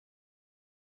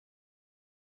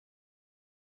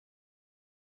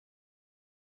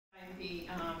the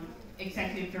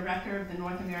Executive Director of the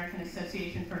North American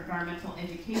Association for Environmental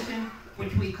Education,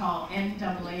 which we call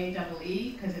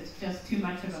NAAEE because it's just too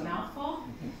much of a mouthful.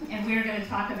 And we're going to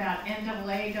talk about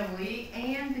NAAEE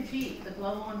and the GEEP, the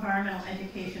Global Environmental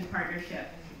Education Partnership.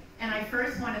 And I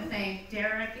first want to thank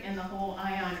Derek and the whole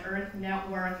Eye on Earth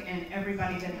network and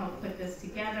everybody that helped put this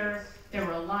together. There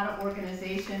were a lot of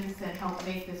organizations that helped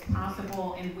make this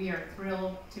possible, and we are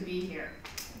thrilled to be here.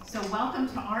 So welcome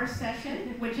to our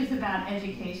session, which is about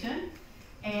education.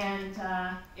 And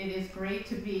it is great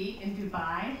to be in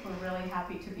Dubai. We're really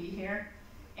happy to be here.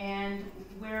 And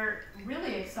we're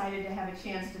really excited to have a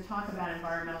chance to talk about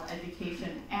environmental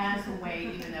education as a way,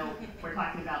 even though we're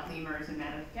talking about lemurs and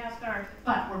Madagascar,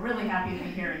 but we're really happy to be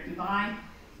here in Dubai.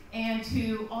 And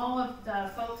to all of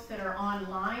the folks that are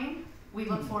online, we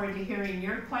look forward to hearing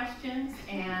your questions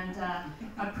and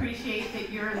appreciate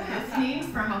that you're listening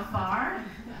from afar.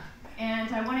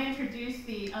 And I want to introduce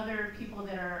the other people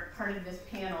that are part of this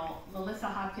panel. Melissa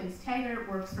Hopkins Taggart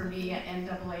works for me at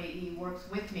NAAEE, works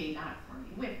with me, not for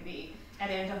me, with me at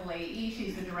NAAEE.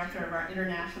 She's the director of our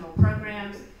international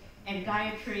programs. And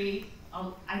Gayatri,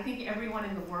 I think everyone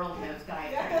in the world knows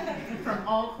Gayatri from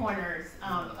all corners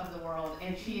of the world.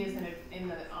 And she is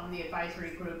on the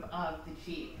advisory group of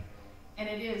the GEEP. And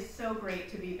it is so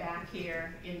great to be back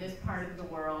here in this part of the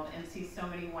world and see so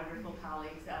many wonderful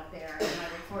colleagues out there. And I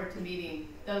look forward to meeting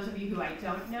those of you who I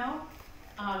don't know.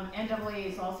 NAA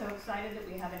is also excited that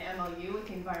we have an MOU with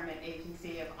the Environment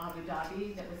Agency of Abu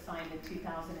Dhabi that was signed in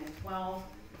 2012.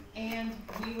 And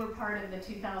we were part of the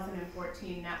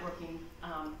 2014 networking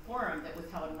forum that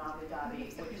was held in Abu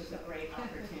Dhabi, which was a great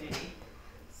opportunity.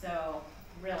 So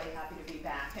really happy to be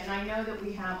back. And I know that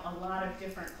we have a lot of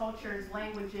different cultures,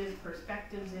 languages,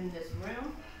 perspectives in this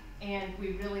room, and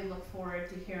we really look forward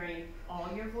to hearing all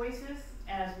your voices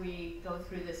as we go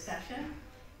through this session.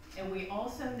 And we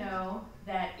also know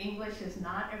that English is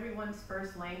not everyone's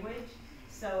first language,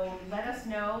 so let us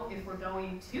know if we're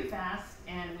going too fast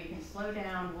and we can slow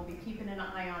down. We'll be keeping an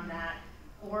eye on that.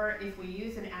 Or if we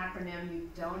use an acronym you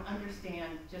don't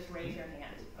understand, just raise your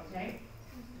hand, okay?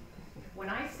 When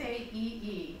I say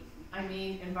EE, I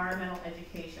mean environmental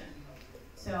education.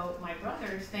 So my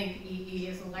brothers think EE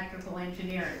is electrical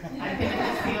engineering. I've been in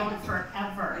this field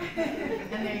forever.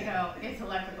 And they go, it's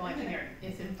electrical engineering.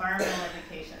 It's environmental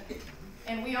education.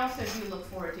 And we also do look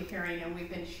forward to hearing, and we've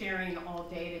been sharing all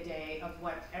day today of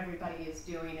what everybody is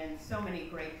doing and so many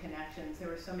great connections. There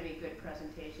were so many good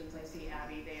presentations. I see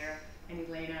Abby there and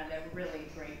Elena, they're really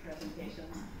great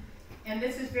presentations. And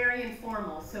this is very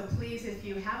informal, so please, if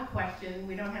you have a question,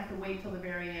 we don't have to wait till the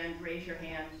very end, raise your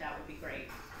hand, that would be great.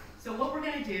 So what we're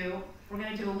going to do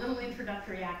a little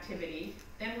introductory activity,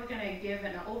 then we're going to give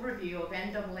an overview of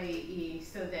NAAEE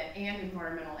and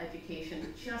environmental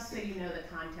education, just so you know the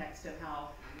context of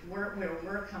where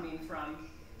we're coming from.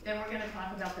 Then we're going to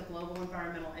talk about the Global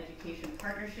Environmental Education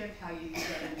Partnership, how you can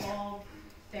get involved.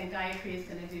 Then Gayatri is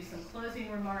going to do some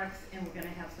closing remarks, and we're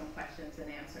going to have some questions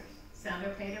and answers. Sound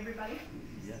okay to everybody?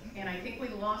 Yes. And I think we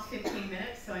lost 15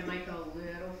 minutes, so I might go a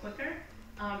little quicker.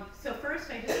 So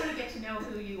first, I just want to get to know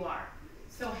who you are.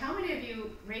 So how many of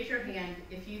you, raise your hand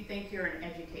if you think you're an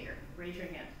educator? Raise your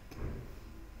hand.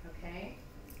 Okay.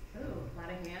 Ooh, a lot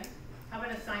of hands. How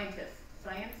about a scientist?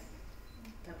 Science?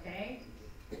 Okay.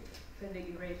 Good that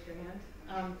you raised your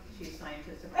hand. She's a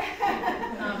scientist.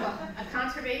 A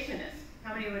conservationist.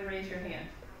 How many would raise your hand?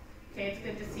 Okay, it's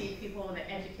good to see people in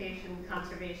education,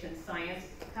 conservation, science.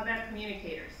 How about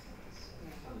communicators?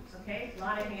 Okay, a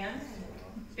lot of hands.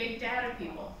 Big data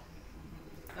people.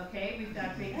 Okay, we've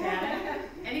got big data.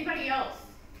 Anybody else?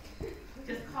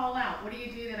 Just call out. What do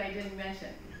you do that I didn't mention?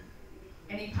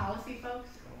 Any policy folks?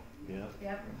 Yeah.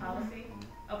 Yep, policy.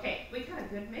 Okay, we've got a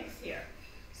good mix here.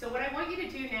 So what I want you to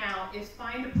do now is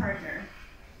find a partner.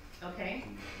 Okay,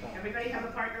 everybody have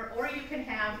a partner, or you can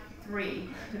have 3,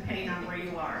 depending on where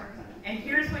you are. And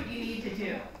here's what you need to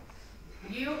do.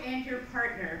 You and your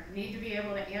partner need to be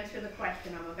able to answer the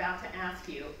question I'm about to ask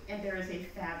you, and there is a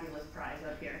fabulous prize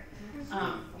up here.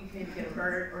 You can either get a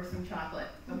bird or some chocolate,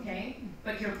 okay?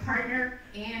 But your partner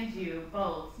and you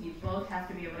both have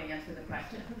to be able to answer the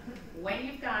question. When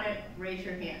you've got it, raise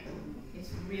your hand. It's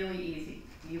really easy.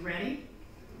 You ready?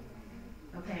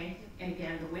 Okay, and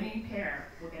again, the winning pair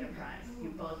will get a prize.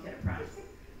 You both get a prize.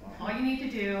 All you need to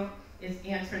do is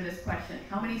answer this question.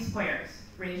 How many squares?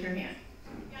 Raise your hand.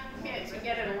 Kids, you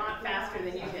get it a lot faster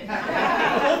than you did.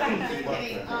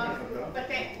 But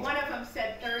one of them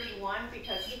said 31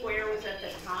 because square was at the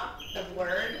top, the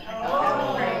word.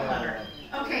 Oh, very clever.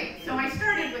 Okay, so I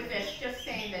started with this just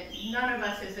saying that none of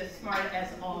us is as smart as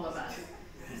all of us.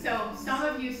 So some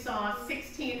of you saw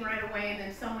 16 right away, and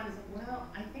then someone's, well,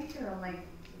 I think there are like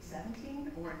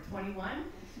 17 or 21.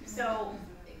 So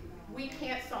we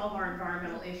can't solve our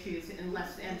environmental issues and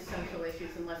social issues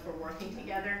unless we're working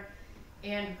together.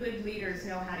 And good leaders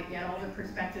know how to get all the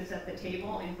perspectives at the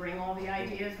table and bring all the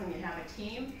ideas when you have a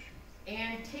team.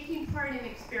 And taking part in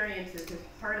experiences is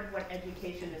part of what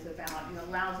education is about and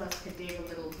allows us to dig a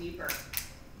little deeper.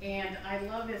 And I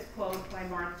love this quote by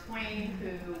Mark Twain,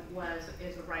 who was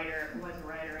a writer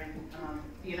in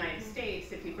the United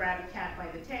States. If you grab a cat by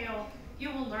the tail,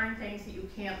 you will learn things that you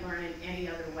can't learn in any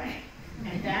other way.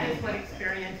 And that is what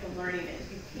experiential learning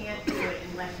is. You can't do it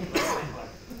unless you do it.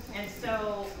 And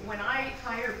so when I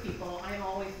hire people, I'm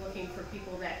always looking for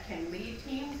people that can lead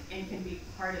teams and can be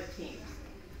part of teams.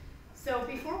 So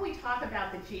before we talk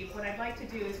about the Jeep, what I'd like to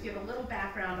do is give a little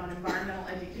background on environmental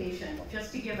education,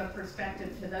 just to give a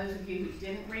perspective to those of you who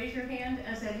didn't raise your hand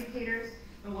as educators.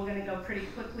 And we're going to go pretty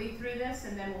quickly through this,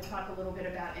 and then we'll talk a little bit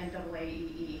about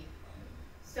NAAEE.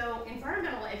 So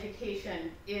environmental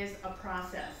education is a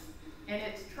process, and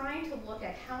it's trying to look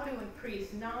at how to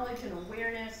increase knowledge and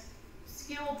awareness,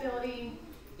 skill building,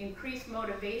 increase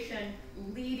motivation,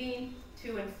 leading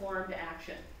to informed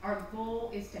action. Our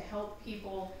goal is to help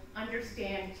people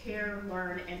understand, care,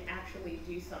 learn, and actually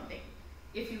do something.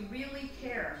 If you really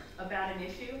care about an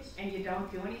issue and you don't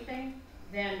do anything,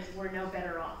 then we're no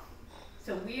better off.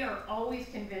 So we are always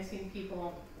convincing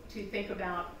people to think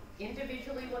about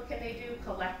individually what can they do,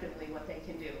 collectively what they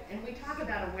can do. And we talk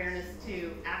about awareness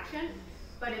to action,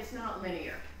 but it's not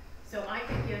linear. So I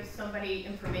can give somebody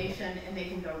information and they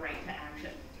can go right to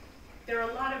action. There are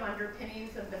a lot of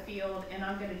underpinnings of the field, and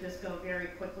I'm going to just go very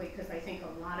quickly because I think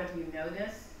a lot of you know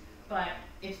this, but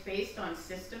it's based on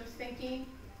systems thinking,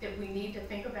 that we need to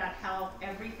think about how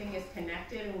everything is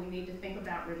connected, and we need to think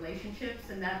about relationships,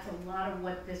 and that's a lot of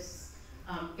what this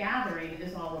gathering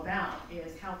is all about,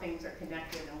 is how things are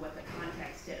connected and what the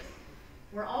context is.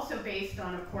 We're also based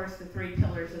on, of course, the 3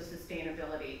 pillars of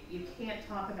sustainability. You can't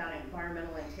talk about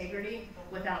environmental integrity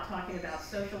without talking about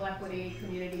social equity,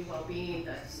 community well-being,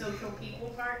 the social people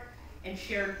part, and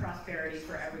shared prosperity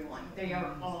for everyone. They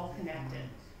are all connected.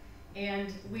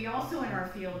 And we also in our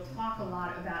field talk a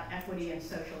lot about equity and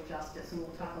social justice, and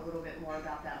we'll talk a little bit more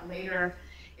about that later.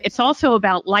 It's also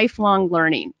about lifelong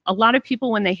learning. A lot of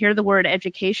people, when they hear the word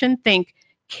education, think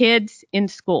kids in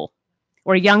school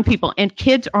or young people, and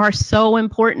kids are so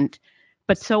important,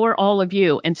 but so are all of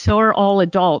you, and so are all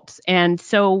adults. And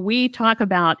so we talk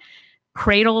about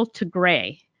cradle to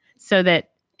gray, so that,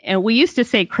 and we used to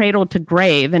say cradle to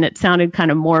grave, and it sounded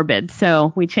kind of morbid,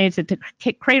 so we changed it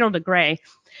to cradle to gray.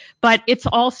 But it's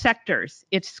all sectors.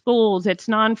 It's schools, it's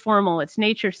non-formal, it's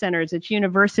nature centers, it's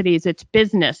universities, it's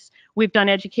business. We've done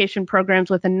education programs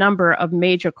with a number of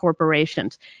major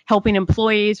corporations, helping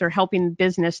employees or helping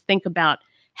business think about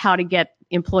how to get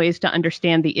employees to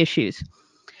understand the issues.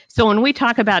 So when we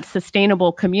talk about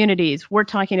sustainable communities, we're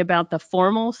talking about the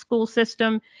formal school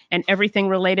system and everything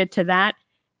related to that,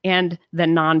 and the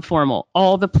non-formal,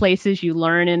 all the places you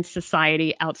learn in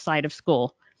society outside of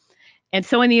school. And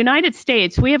so in the United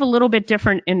States, we have a little bit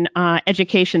different in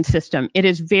education system. It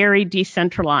is very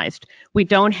decentralized. We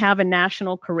don't have a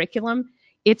national curriculum.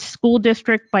 It's school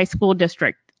district by school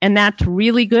district. And that's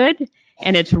really good,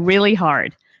 and it's really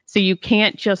hard. So you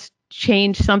can't just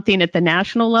change something at the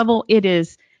national level. It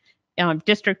is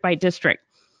district by district.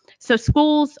 So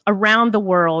schools around the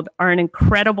world are an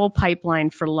incredible pipeline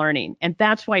for learning. And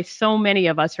that's why so many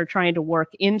of us are trying to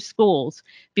work in schools,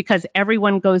 because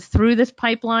everyone goes through this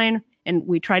pipeline, and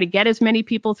we try to get as many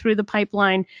people through the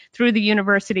pipeline, through the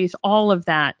universities, all of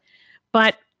that.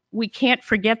 But we can't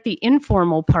forget the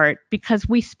informal part, because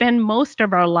we spend most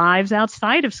of our lives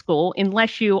outside of school.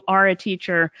 Unless you are a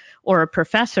teacher or a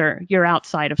professor, you're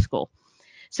outside of school.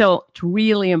 So it's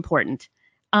really important.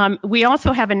 We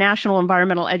also have a National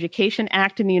Environmental Education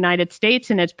Act in the United States,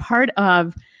 and as part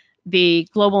of the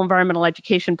Global Environmental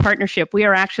Education Partnership, we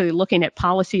are actually looking at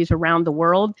policies around the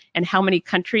world and how many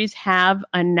countries have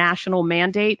a national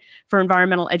mandate for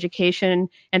environmental education.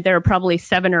 And there are probably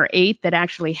 7 or 8 that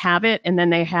actually have it. And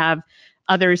then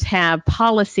others have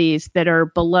policies that are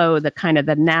below the kind of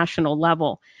the national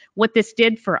level. What this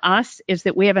did for us is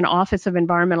that we have an Office of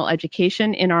Environmental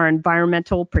Education in our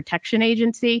Environmental Protection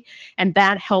Agency, and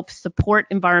that helps support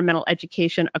environmental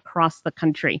education across the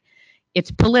country. It's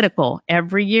political.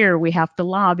 Every year we have to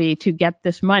lobby to get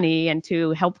this money and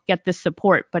to help get this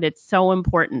support, but it's so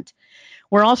important.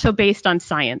 We're also based on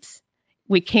science.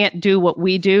 We can't do what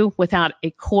we do without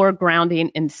a core grounding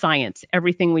in science.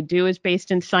 Everything we do is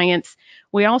based in science.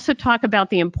 We also talk about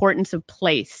the importance of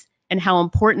place and how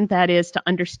important that is to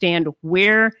understand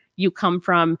where you come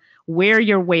from, where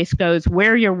your waste goes,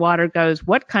 where your water goes,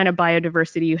 what kind of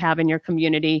biodiversity you have in your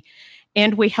community,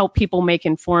 and we help people make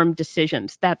informed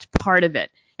decisions. That's part of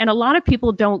it. And a lot of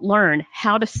people don't learn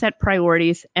how to set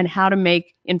priorities and how to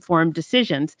make informed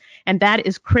decisions, and that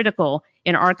is critical.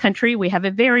 In our country, we have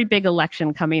a very big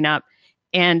election coming up,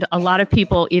 and a lot of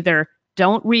people either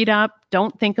don't read up,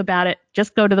 don't think about it,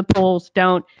 just go to the polls,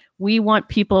 don't. We want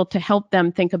people to help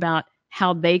them think about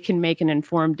how they can make an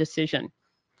informed decision.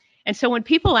 And so when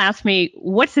people ask me,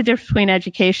 what's the difference between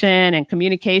education and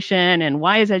communication, and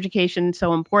why is education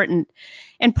so important?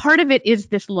 And part of it is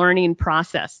this learning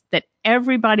process that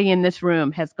everybody in this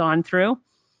room has gone through.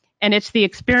 And it's the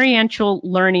experiential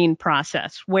learning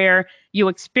process where you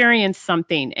experience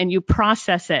something and you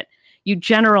process it. You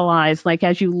generalize, like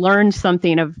as you learn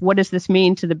something of what does this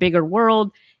mean to the bigger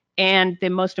world? And the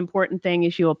most important thing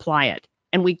is you apply it.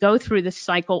 And we go through this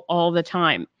cycle all the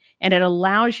time. And it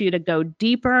allows you to go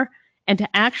deeper and to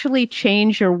actually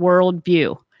change your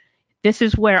worldview. This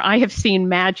is where I have seen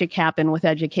magic happen with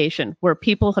education, where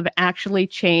people have actually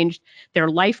changed their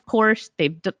life course.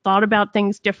 They've thought about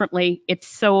things differently. It's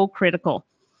so critical.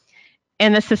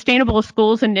 And the Sustainable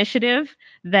Schools Initiative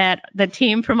that the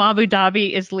team from Abu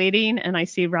Dhabi is leading, and I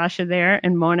see Rasha there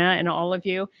and Mona and all of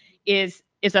you, is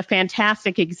a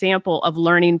fantastic example of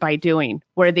learning by doing,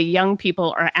 where the young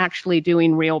people are actually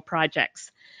doing real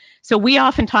projects. So we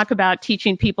often talk about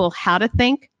teaching people how to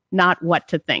think, not what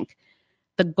to think.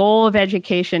 The goal of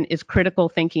education is critical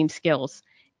thinking skills,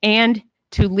 and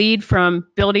to lead from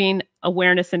building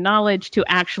awareness and knowledge to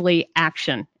actually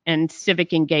action and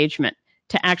civic engagement,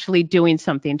 to actually doing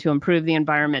something to improve the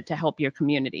environment to help your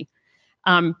community.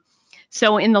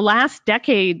 So in the last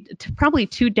decade, to probably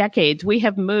 2 decades, we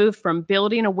have moved from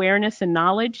building awareness and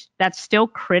knowledge. That's still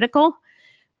critical,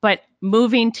 but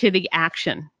moving to the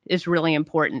action is really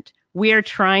important. We are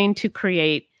trying to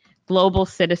create global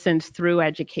citizens through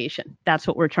education. That's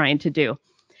what we're trying to do.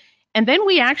 And then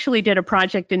we actually did a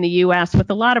project in the US with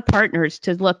a lot of partners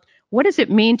to look, what does it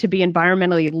mean to be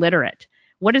environmentally literate?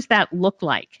 What does that look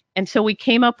like? And so we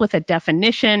came up with a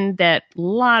definition that a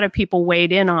lot of people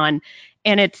weighed in on,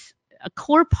 and it's a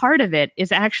core part of it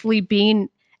is actually being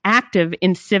active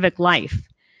in civic life.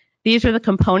 These are the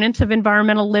components of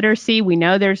environmental literacy. We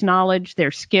know there's knowledge,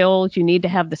 there's skills, you need to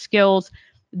have the skills.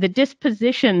 The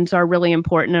dispositions are really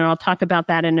important, and I'll talk about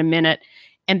that in a minute.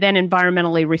 And then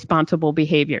environmentally responsible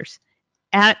behaviors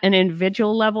at an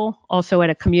individual level, also at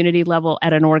a community level,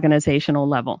 at an organizational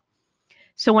level.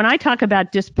 So when I talk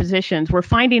about dispositions, we're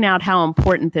finding out how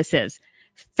important this is.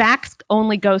 Facts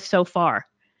only go so far.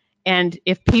 And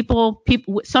if people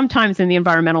sometimes in the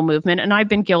environmental movement, and I've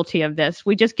been guilty of this,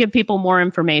 we just give people more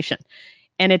information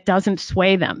and it doesn't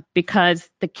sway them, because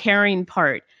the caring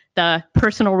part, the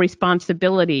personal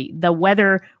responsibility, the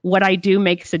whether what I do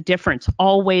makes a difference,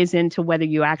 all weighs into whether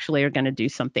you actually are going to do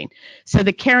something. So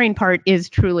the caring part is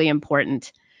truly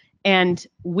important. And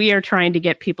we are trying to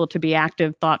get people to be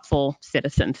active, thoughtful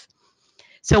citizens.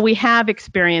 So we have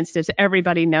experienced, as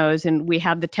everybody knows, and we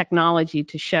have the technology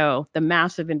to show the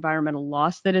massive environmental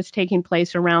loss that is taking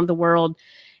place around the world.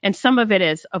 And some of it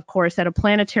is, of course, at a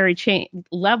planetary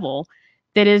level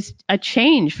that is a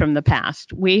change from the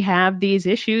past. We have these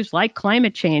issues like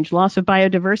climate change, loss of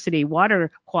biodiversity,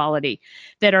 water quality,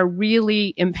 that are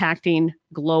really impacting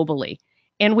globally.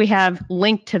 And we have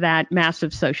linked to that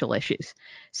massive social issues.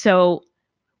 So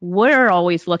we're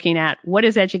always looking at what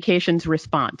is education's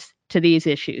response to these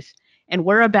issues. And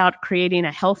we're about creating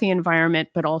a healthy environment,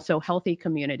 but also healthy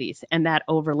communities, and that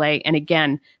overlay. And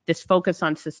again, this focus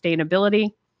on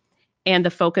sustainability and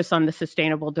the focus on the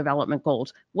Sustainable Development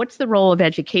Goals. What's the role of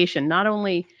education? Not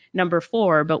only number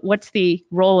 4, but what's the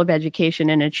role of education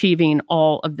in achieving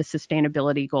all of the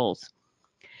sustainability goals?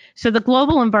 So the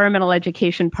Global Environmental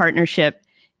Education Partnership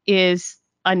is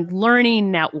a learning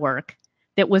network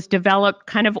that was developed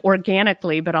kind of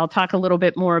organically, but I'll talk a little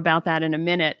bit more about that in a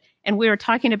minute. And we were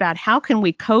talking about how can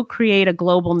we co-create a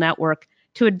global network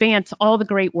to advance all the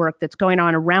great work that's going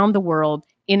on around the world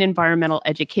in environmental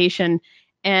education,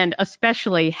 and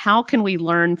especially how can we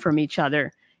learn from each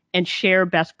other and share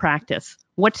best practice?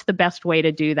 What's the best way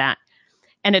to do that?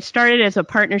 And it started as a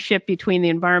partnership between the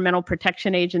Environmental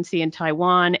Protection Agency in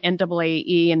Taiwan,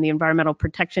 NAAE, and the Environmental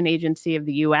Protection Agency of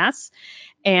the US.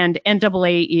 And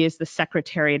NAAE is the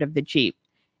secretariat of the GEEP.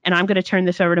 And I'm going to turn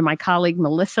this over to my colleague,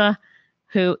 Melissa,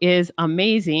 who is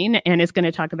amazing and is going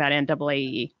to talk about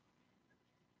NAAE.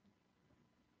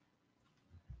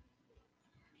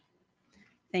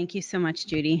 Thank you so much,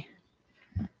 Judy.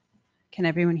 Can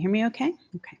everyone hear me okay?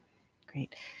 Okay,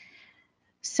 great.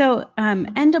 So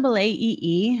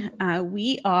NAAEE,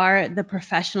 we are the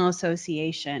professional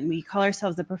association. We call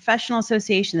ourselves the professional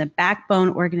association, the backbone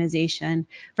organization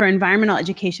for environmental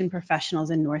education professionals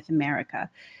in North America.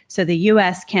 So the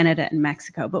US, Canada, and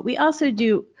Mexico. But we also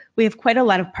we have quite a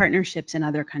lot of partnerships in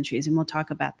other countries, and we'll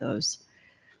talk about those.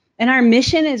 And our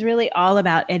mission is really all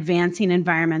about advancing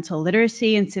environmental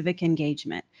literacy and civic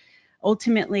engagement,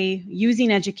 ultimately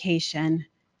using education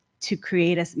to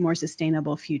create a more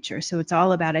sustainable future. So it's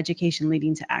all about education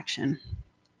leading to action.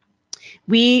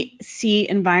 We see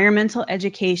environmental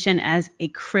education as a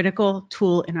critical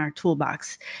tool in our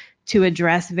toolbox to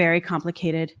address very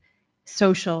complicated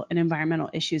social and environmental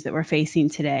issues that we're facing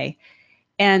today.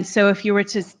 And so if you were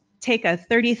to take a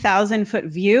 30,000-foot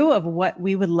view of what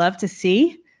we would love to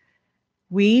see,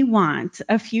 we want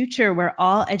a future where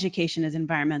all education is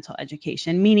environmental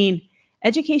education, meaning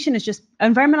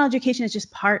environmental education is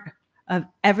just part of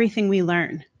everything we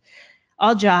learn.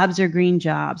 All jobs are green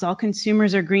jobs, all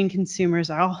consumers are green consumers,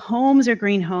 all homes are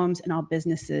green homes, and all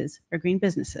businesses are green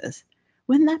businesses.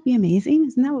 Wouldn't that be amazing?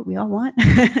 Isn't that what we all want?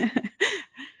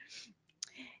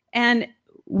 And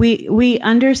we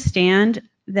understand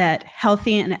that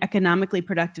healthy and economically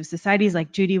productive societies,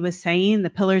 like Judy was saying, the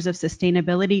pillars of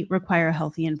sustainability require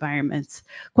healthy environments.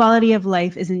 Quality of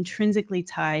life is intrinsically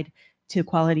tied to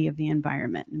quality of the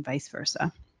environment and vice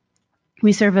versa.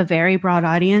 We serve a very broad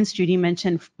audience. Judy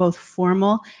mentioned both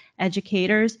formal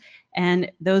educators and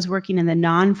those working in the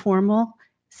non-formal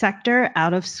sector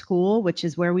out of school, which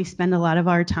is where we spend a lot of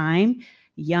our time,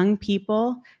 young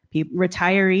people,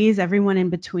 retirees, everyone in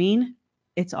between.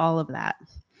 It's all of that.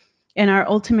 And our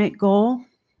ultimate goal,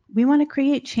 we want to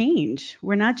create change.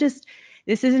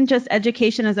 This isn't just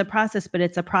education as a process, but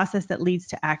it's a process that leads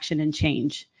to action and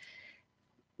change.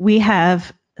 We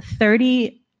have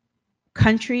 30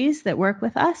 countries that work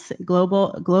with us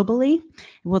globally.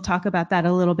 We'll talk about that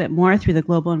a little bit more through the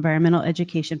Global Environmental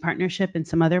Education Partnership and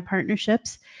some other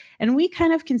partnerships. And we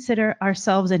kind of consider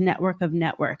ourselves a network of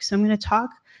networks. So I'm going to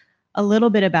talk a little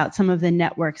bit about some of the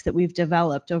networks that we've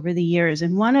developed over the years.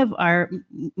 And one of our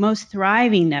most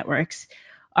thriving networks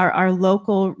are our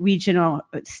local, regional,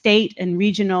 state and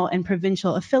regional and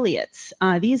provincial affiliates.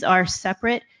 These are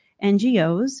separate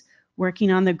NGOs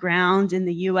working on the ground in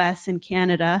the US and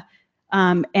Canada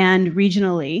and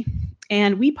regionally.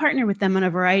 And we partner with them on a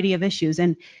variety of issues.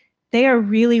 And they are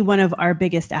really one of our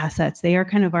biggest assets. They are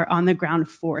kind of our on-the-ground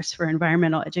force for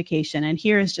environmental education. And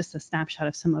here is just a snapshot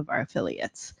of some of our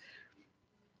affiliates.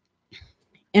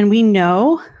 And we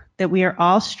know that we are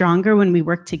all stronger when we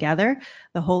work together.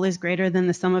 The whole is greater than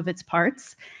the sum of its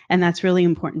parts, and that's really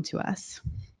important to us.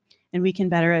 And we can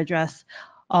better address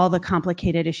all the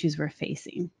complicated issues we're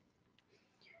facing.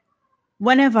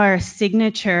 One of our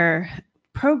signature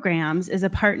programs is a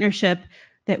partnership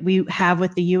that we have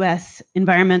with the U.S.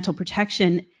 Environmental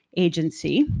Protection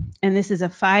Agency, and this is a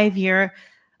 5-year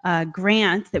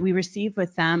grant that we received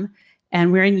with them.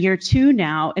 And we're in year 2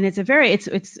 now, and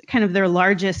it's kind of their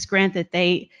largest grant that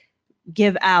they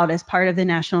give out as part of the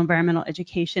National Environmental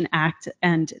Education Act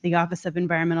and the Office of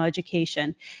Environmental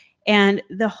Education. And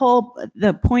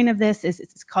the point of this is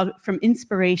it's called From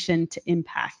Inspiration to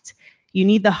Impact. You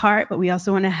need the heart, but we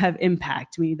also want to have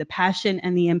impact. We need the passion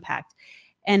and the impact.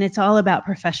 And it's all about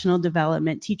professional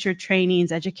development, teacher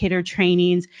trainings, educator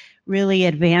trainings, really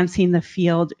advancing the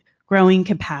field, growing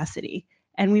capacity.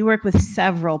 And we work with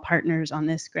several partners on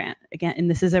this grant. Again, and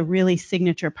this is a really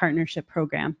signature partnership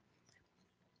program.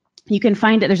 You can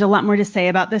find it, there's a lot more to say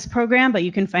about this program, but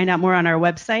you can find out more on our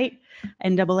website,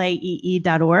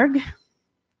 NAAEE.org.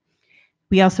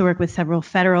 We also work with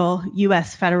several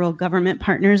US federal government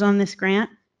partners on this grant.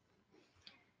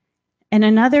 And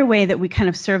another way that we kind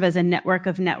of serve as a network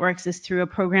of networks is through a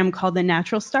program called the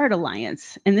Natural Start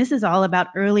Alliance. And this is all about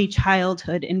early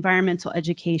childhood environmental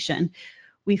education.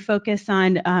 We focus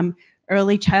on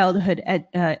early childhood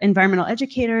environmental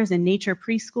educators and nature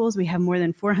preschools. We have more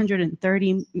than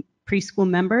 430 preschool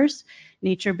members,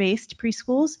 nature-based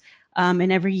preschools.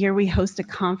 And every year we host a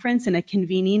conference and a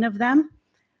convening of them.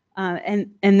 And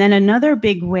then another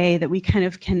big way that we kind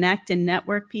of connect and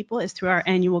network people is through our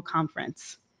annual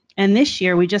conference. And this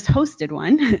year we just hosted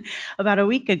one about a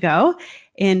week ago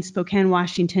in Spokane,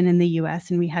 Washington in the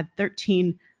US, and we had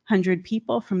 1,300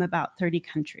 people from about 30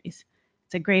 countries.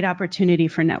 It's a great opportunity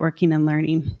for networking and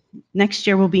learning. Next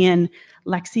year we'll be in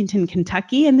Lexington,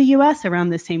 Kentucky in the US around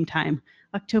the same time,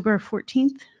 October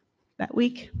 14th, that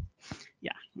week.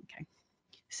 Yeah, okay.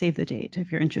 Save the date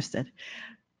if you're interested.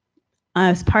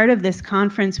 As part of this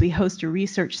conference, we host a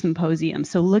research symposium.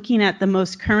 So looking at the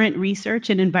most current research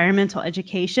in environmental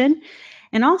education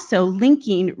and also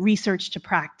linking research to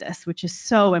practice, which is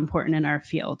so important in our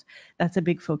field. That's a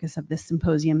big focus of this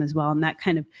symposium as well, and that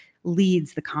kind of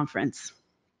leads the conference.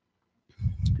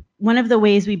 One of the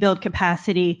ways we build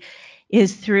capacity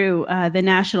is through the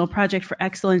National Project for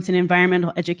Excellence in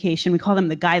Environmental Education. We call them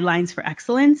the Guidelines for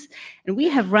Excellence. And we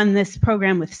have run this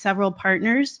program with several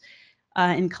partners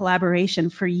in collaboration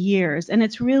for years. And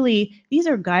it's really, these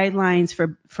are guidelines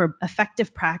for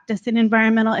effective practice in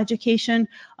environmental education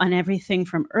on everything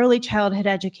from early childhood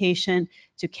education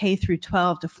to K through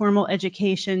 12 to formal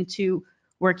education to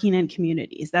working in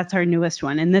communities. That's our newest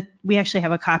one. And we actually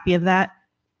have a copy of that.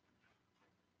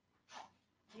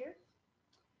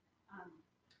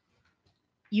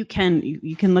 You can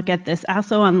look at this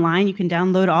also online. You can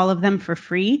download all of them for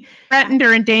free. Threatened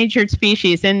or endangered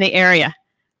species in the area.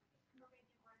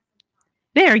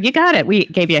 There, you got it. We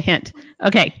gave you a hint.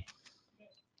 Okay.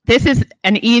 This is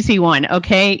an easy one,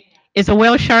 okay? Is a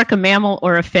whale shark a mammal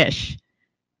or a fish?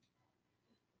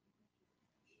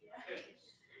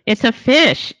 It's a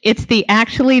fish. It's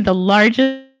actually the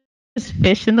largest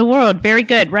fish in the world. Very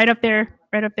good. Right up there.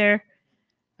 Right up there.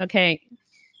 Okay.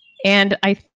 And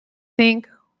I think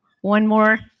one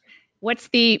more. What's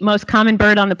the most common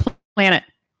bird on the planet?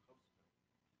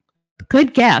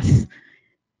 Good guess.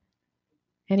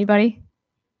 Anybody?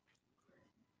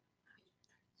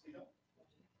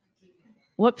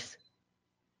 Whoops.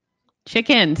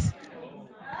 Chickens.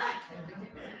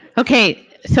 Okay,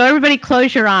 so everybody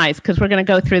close your eyes because we're going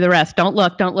to go through the rest. Don't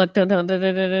look, don't look.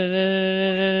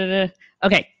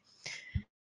 Okay.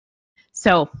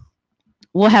 So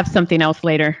we'll have something else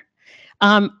later.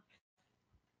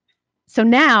 So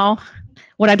now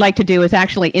what I'd like to do is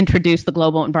actually introduce the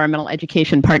Global Environmental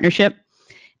Education Partnership.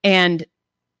 And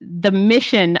the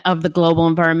mission of the Global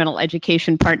Environmental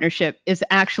Education Partnership is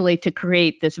actually to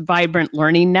create this vibrant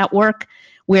learning network.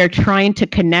 We are trying to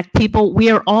connect people.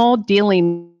 We are all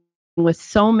dealing with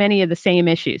so many of the same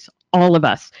issues, all of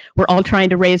us. We're all trying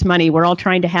to raise money. We're all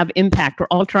trying to have impact. We're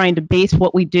all trying to base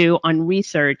what we do on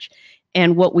research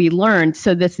and what we learn.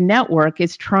 So this network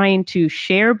is trying to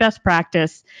share best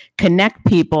practice, connect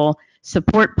people,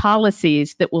 support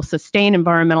policies that will sustain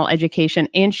environmental education,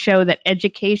 and show that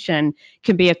education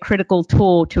can be a critical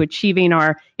tool to achieving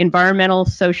our environmental,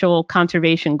 social,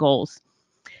 conservation goals.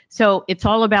 So it's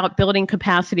all about building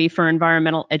capacity for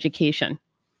environmental education.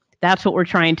 That's what we're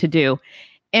trying to do.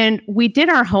 And we did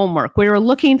our homework. We were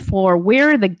looking for where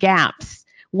are the gaps?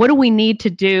 What do we need to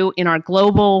do in our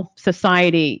global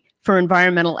society for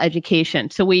environmental education?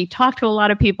 So we talked to a lot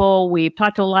of people, we've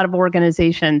talked to a lot of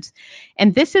organizations,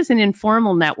 and this is an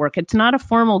informal network. It's not a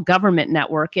formal government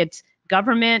network. It's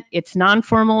government, it's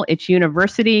non-formal, it's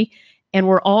university, and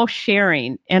we're all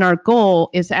sharing. And our goal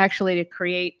is actually to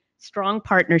create strong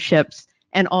partnerships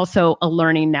and also a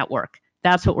learning network.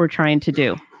 That's what we're trying to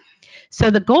do.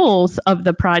 So the goals of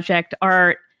the project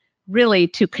are really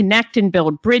to connect and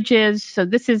build bridges. So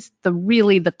this is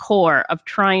really the core of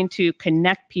trying to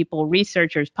connect people,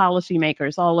 researchers,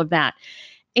 policymakers, all of that,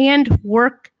 and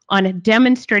work on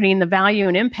demonstrating the value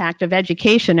and impact of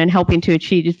education and helping to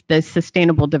achieve the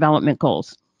Sustainable Development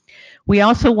Goals. We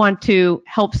also want to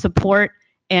help support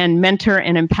and mentor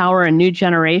and empower a new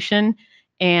generation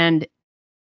and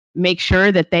make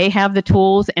sure that they have the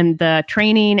tools and the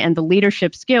training and the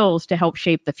leadership skills to help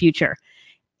shape the future.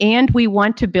 And we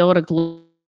want to build a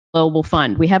global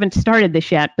fund. We haven't started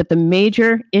this yet, but the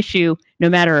major issue, no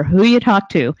matter who you talk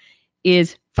to,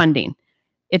 is funding.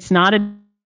 It's not a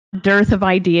dearth of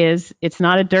ideas. It's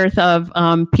not a dearth of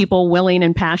people willing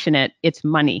and passionate. It's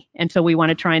money. And so we want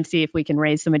to try and see if we can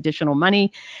raise some additional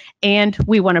money. And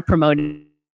we want to promote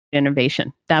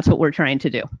innovation. That's what we're trying to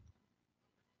do.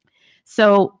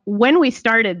 So when we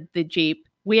started the Jeep,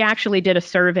 we actually did a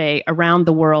survey around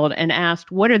the world and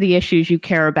asked, what are the issues you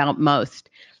care about most?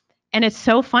 And it's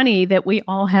so funny that we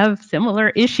all have similar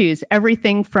issues,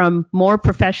 everything from more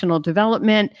professional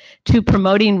development to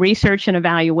promoting research and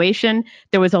evaluation.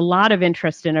 There was a lot of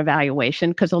interest in evaluation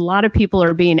because a lot of people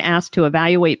are being asked to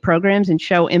evaluate programs and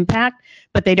show impact,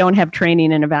 but they don't have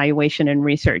training in evaluation and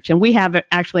research. And we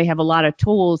actually have a lot of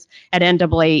tools at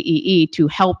NAAEE to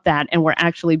help that, and we're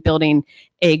actually building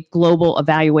a global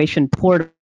evaluation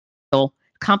portal,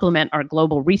 complement our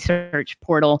global research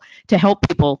portal to help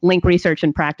people link research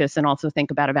and practice and also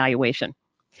think about evaluation.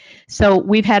 So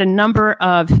we've had a number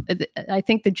of, I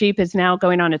think the Jeep is now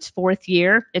going on its 4th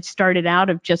year. It started out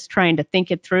of just trying to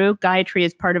think it through. Gayatri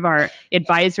is part of our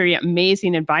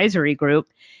amazing advisory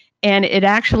group, and it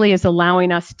actually is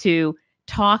allowing us to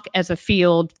talk as a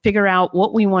field, figure out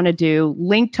what we want to do,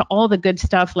 link to all the good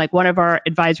stuff, like one of our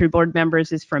advisory board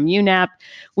members is from UNEP.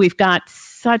 We've got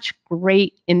such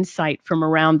great insight from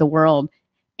around the world,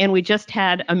 and we just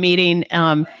had a meeting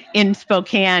in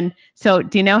Spokane. So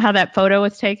do you know how that photo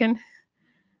was taken?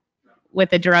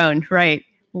 With a drone, right,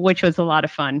 which was a lot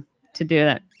of fun to do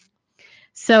that.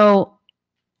 So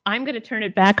I'm going to turn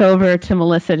it back over to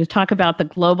Melissa to talk about the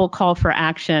global call for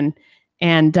action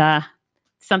and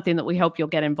something that we hope you'll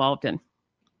get involved in.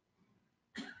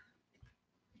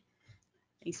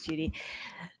 Thanks, Judy.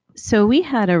 So we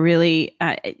had a really,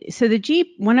 so the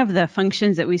Jeep, one of the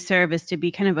functions that we serve is to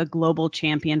be kind of a global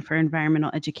champion for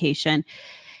environmental education.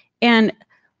 And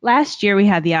last year we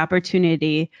had the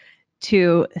opportunity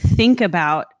to think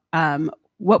about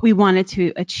what we wanted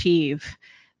to achieve,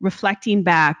 reflecting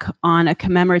back on a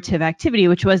commemorative activity,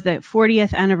 which was the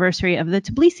 40th anniversary of the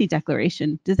Tbilisi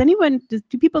Declaration. Do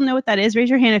people know what that is? Raise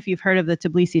your hand if you've heard of the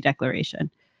Tbilisi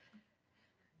Declaration.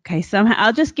 Okay, so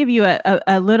I'll just give you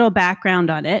a little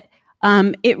background on it.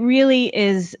 It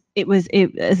was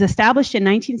established in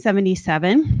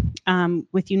 1977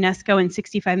 with UNESCO and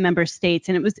 65 member states,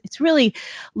 and it's really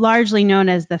largely known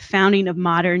as the founding of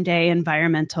modern day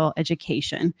environmental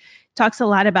education. It talks a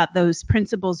lot about those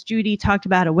principles Judy talked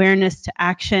about, awareness to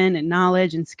action and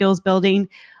knowledge and skills building.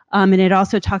 And it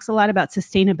also talks a lot about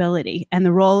sustainability and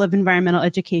the role of environmental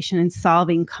education in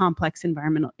solving complex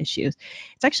environmental issues.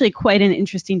 It's actually quite an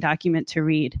interesting document to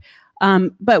read.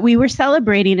 But we were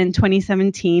celebrating in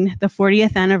 2017 the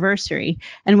 40th anniversary,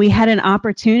 and we had an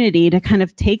opportunity to kind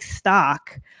of take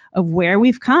stock of where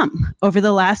we've come over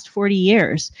the last 40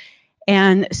 years.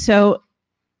 And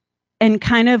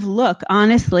kind of look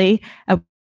honestly at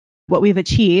what we've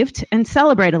achieved and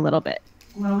celebrate a little bit.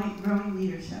 Growing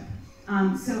leadership.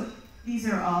 So these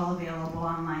are all available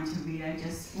online to read. I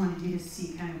just wanted you to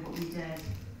see kind of what we did.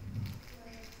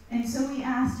 And so we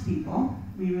asked people,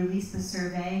 we released the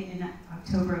survey in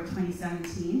October of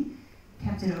 2017,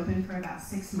 kept it open for about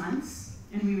 6 months,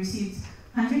 and we received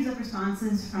hundreds of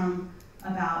responses from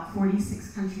about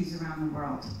 46 countries around the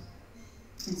world.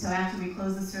 And so after we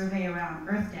closed the survey around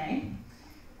Earth Day,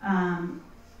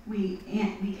 we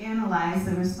analyzed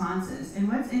the responses. And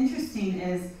what's interesting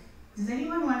is, does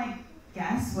anyone want to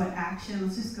guess what action,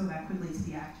 let's just go back quickly to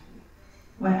the action,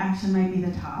 what action might be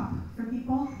the top for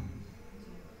people?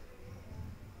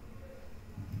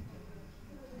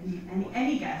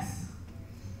 Any guess?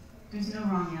 There's no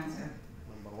wrong answer.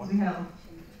 Number one.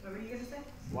 What were you going to say?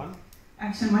 One.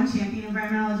 Action 1, champion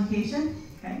environmental education.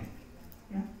 Okay.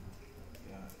 Yeah.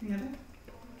 Any other?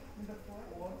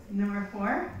 Number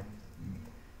 4.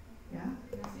 Yeah.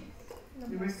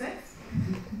 Number 6.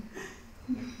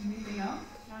 Anything else?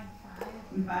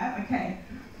 5. Okay.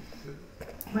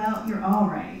 Well, you're all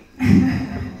right.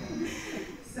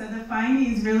 So the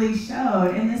findings really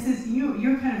showed, and this is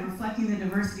you're kind of reflecting the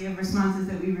diversity of responses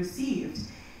that we received,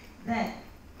 that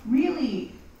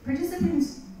really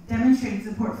participants demonstrated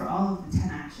support for all of the 10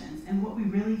 actions. And what we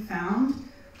really found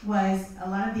was a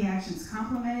lot of the actions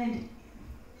complemented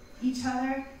each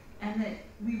other, and that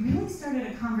we really started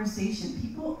a conversation.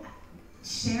 People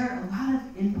shared a lot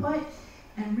of input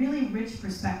and really rich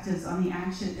perspectives on the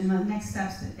action and the next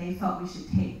steps that they felt we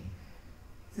should take.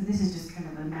 So this is just kind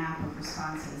of a map of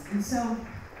responses. And so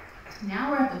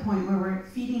now we're at the point where we're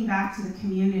feeding back to the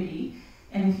community.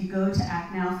 And if you go to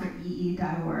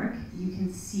actnowforee.org, you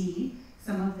can see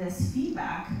some of this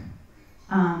feedback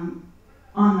on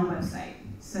the website.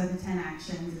 So the 10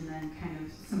 actions and then kind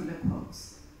of some of the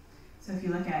quotes. So if you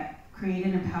look at create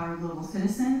and empower global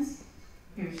citizens,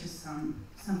 here's just some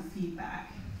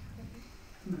feedback.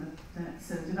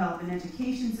 So develop an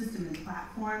education system and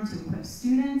platform to equip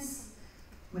students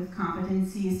with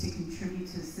competencies to contribute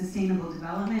to sustainable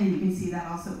development, and you can see that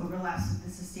also overlaps with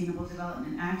the sustainable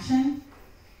development action.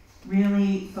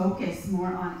 Really focus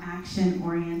more on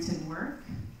action-oriented work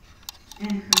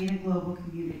and create a global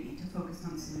community to focus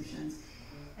on solutions.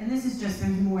 And this is just,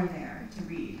 there's more there to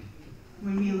read.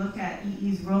 When we look at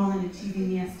EE's role in achieving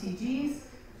the SDGs,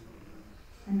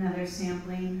 another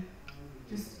sampling,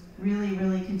 just really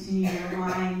continue to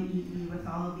align EE with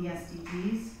all of the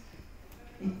SDGs.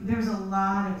 There's a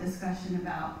lot of discussion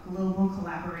about global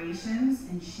collaborations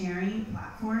and sharing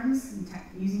platforms and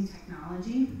using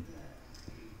technology.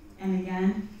 And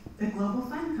again, the global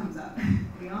fund comes up.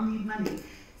 We all need money.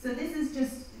 So this is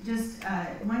just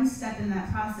one step in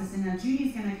that process. And now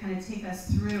Judy's going to kind of take us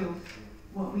through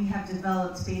what we have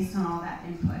developed based on all that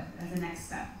input as a next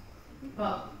step.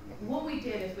 Well, what we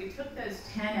did is we took those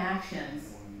 10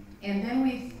 actions, and then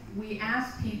we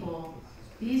asked people,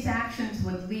 these actions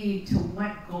would lead to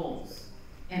what goals?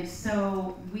 And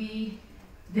so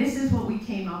this is what we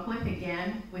came up with,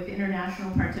 again, with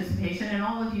international participation. And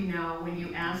all of you know, when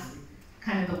you ask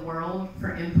kind of the world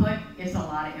for input, it's a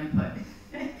lot of input.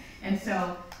 And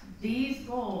so these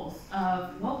goals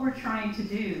of what we're trying to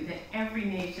do, that every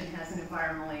nation has an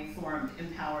environmentally informed,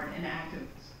 empowered, and active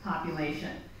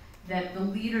population, that the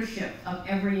leadership of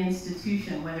every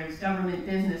institution, whether it's government,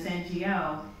 business,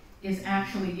 NGO, is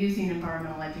actually using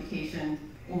environmental education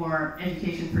or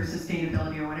education for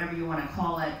sustainability or whatever you want to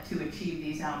call it to achieve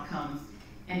these outcomes.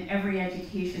 And every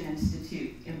education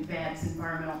institute embeds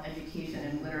environmental education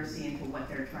and literacy into what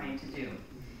they're trying to do.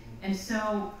 And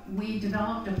so we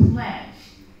developed a pledge,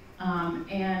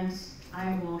 and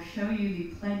I will show you the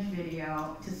pledge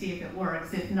video to see if it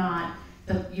works. If not,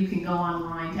 you can go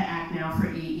online to Act Now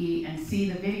for EE and see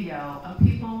the video of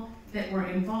people that were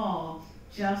involved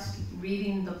just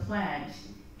reading the pledge.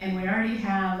 And we already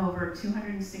have over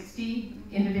 260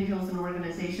 individuals and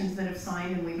organizations that have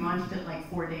signed, and we launched it like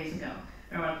 4 days ago,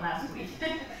 or last week.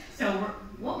 So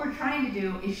what we're trying to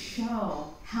do is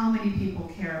show how many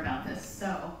people care about this.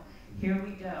 So here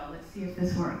we go. Let's see if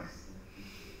this works.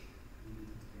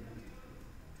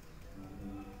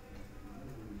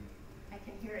 I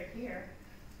can hear it here.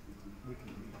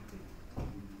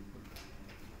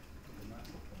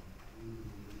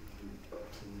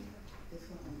 This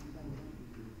one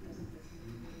doesn't this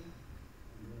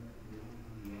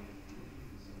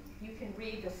you can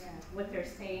read this, what they're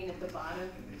saying at the bottom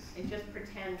and just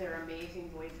pretend they're amazing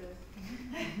voices.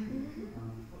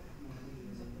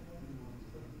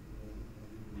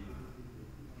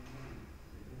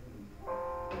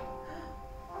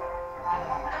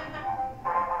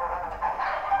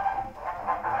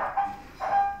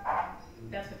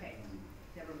 That's okay.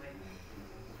 Never mind.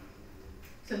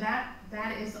 So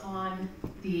that is on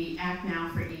the Act Now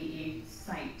for EE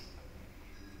site.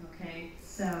 Okay,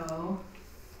 so,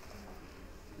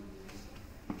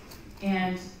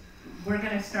 and we're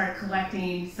going to start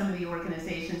collecting some of the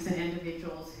organizations and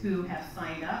individuals who have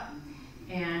signed up,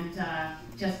 and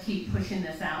just keep pushing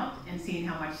this out and seeing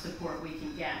how much support we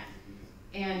can get.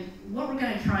 And what we're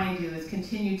going to try and do is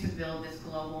continue to build this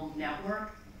global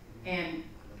network and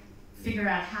figure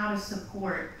out how to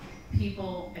support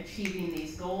people achieving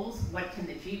these goals. What can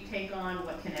the JEEP take on?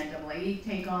 What can NAAE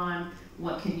take on?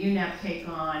 What can UNEP take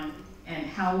on? And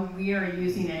how we are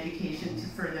using education to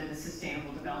further the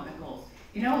Sustainable Development Goals.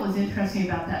 You know what was interesting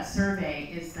about that survey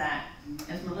is that,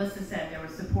 as Melissa said, there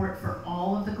was support for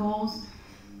all of the goals,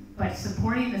 but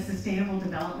supporting the Sustainable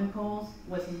Development Goals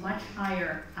was much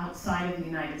higher outside of the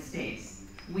United States.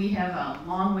 We have a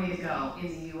long way to go in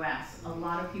the US. A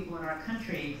lot of people in our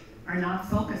country are not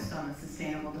focused on the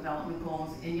Sustainable Development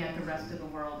Goals, and yet the rest of the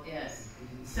world is.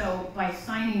 So by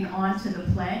signing on to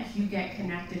the pledge, you get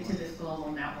connected to this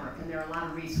global network, and there are a lot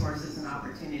of resources and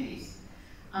opportunities.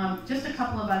 Just a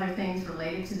couple of other things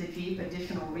related to the JEEP,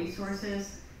 additional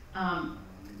resources.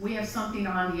 We have something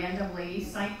on the NAAE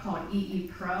site called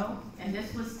EE Pro, and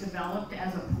this was developed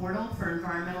as a portal for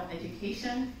environmental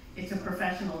education. It's a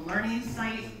professional learning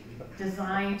site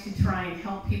designed to try and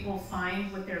help people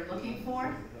find what they're looking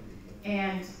for.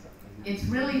 And it's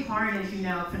really hard, as you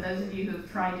know, for those of you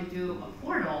who've tried to do a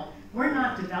portal, we're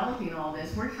not developing all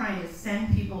this, we're trying to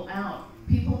send people out.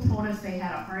 People told us they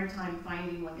had a hard time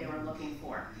finding what they were looking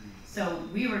for. So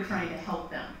we were trying to help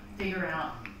them figure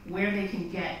out where they can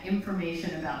get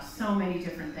information about so many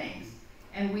different things.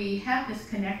 And we have this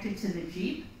connected to the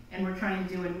JEEP, and we're trying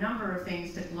to do a number of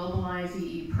things to globalize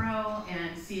EE Pro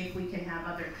and see if we can have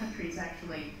other countries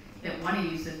actually that want to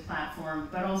use this platform,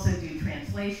 but also do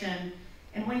translation.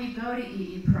 And when you go to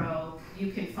EE Pro,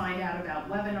 you can find out about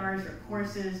webinars or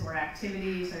courses or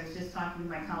activities. I was just talking to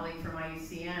my colleague from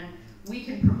IUCN. We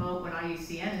can promote what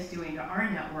IUCN is doing to our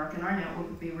network, and our network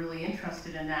would be really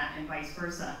interested in that, and vice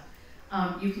versa.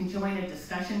 You can join a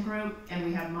discussion group, and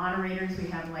we have moderators. We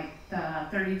have like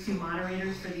 32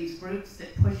 moderators for these groups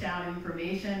that push out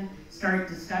information, start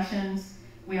discussions.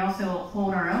 We also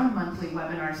hold our own monthly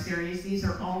webinar series. These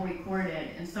are all recorded,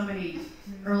 and somebody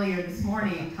earlier this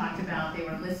morning talked about they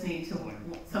were listening to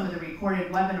some of the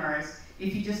recorded webinars.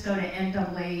 If you just go to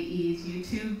NAAE's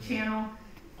YouTube channel,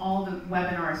 all the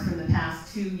webinars from the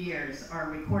past 2 years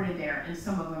are recorded there, and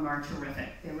some of them are terrific.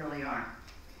 They really are.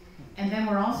 And then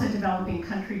we're also developing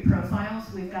country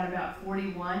profiles. We've got about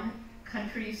 41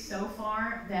 countries so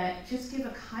far that just give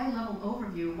a high-level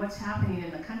overview of what's happening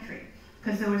in the country.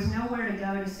 Because there was nowhere to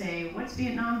go to say, what's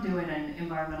Vietnam doing in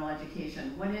environmental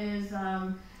education? What is,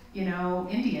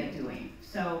 India doing?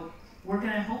 So we're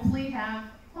going to hopefully have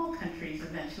all countries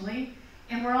eventually.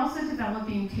 And we're also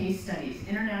developing case studies,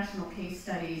 international case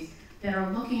studies that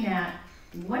are looking at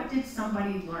what did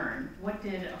somebody learn? What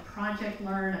did a project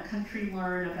learn, a country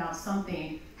learn about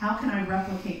something? How can I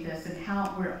replicate this? And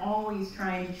how we're always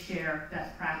trying to share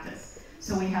best practice.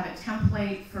 So we have a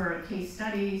template for case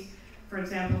studies For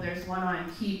example, there's one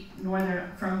on Keep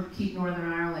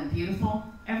Northern Ireland Beautiful.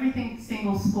 Every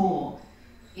single school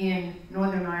in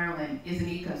Northern Ireland is an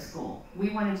eco school. We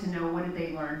wanted to know, what did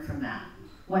they learn from that?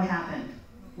 What happened?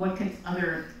 What could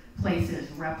other places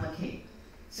replicate?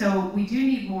 So we do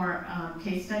need more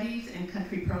case studies and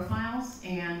country profiles,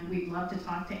 and we'd love to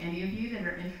talk to any of you that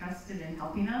are interested in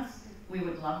helping us. We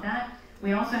would love that.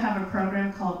 We also have a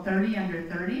program called 30 Under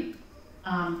 30.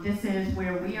 This is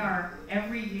where we are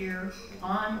every year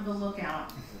on the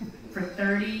lookout for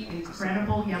 30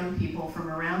 incredible young people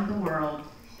from around the world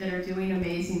that are doing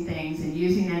amazing things and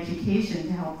using education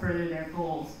to help further their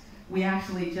goals. We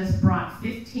actually just brought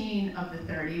 15 of the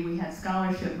 30. We had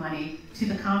scholarship money to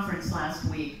the conference last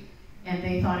week, and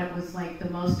they thought it was like the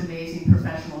most amazing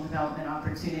professional development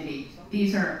opportunity.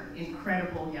 These are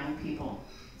incredible young people.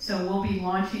 So we'll be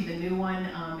launching the new one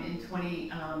in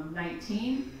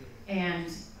 2019, and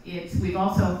we've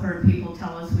also heard people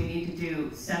tell us we need to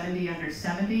do 70 under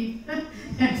 70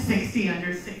 and 60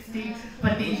 under 60,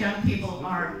 but these young people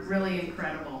are really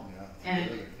incredible. And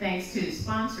thanks to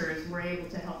sponsors, we're able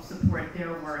to help support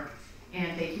their work,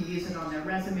 and they can use it on their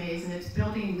resumes, and it's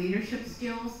building leadership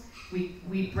skills.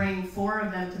 We bring four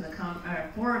of them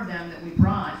that we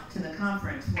brought to the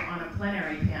conference. We're on a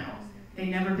plenary panel. They've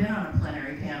never been on a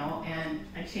plenary panel, and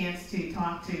a chance to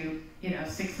talk to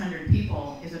 600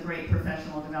 people is a great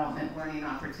professional development learning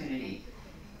opportunity.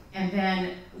 And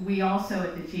then we also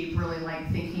at the Jeep really like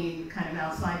thinking kind of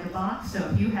outside the box. So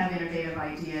if you have innovative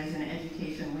ideas in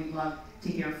education, we'd love to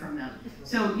hear from them.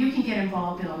 So you can get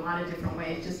involved in a lot of different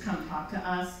ways. Just come talk to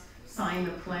us, sign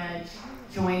the pledge,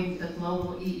 join the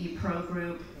Global EE Pro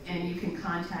group, and you can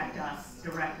contact us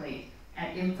directly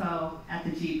at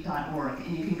info@thejeep.org.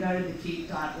 And you can go to the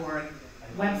jeep.org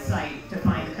website to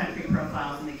find the country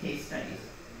profiles and the case studies.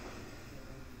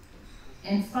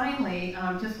 And finally,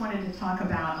 just wanted to talk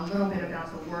about a little bit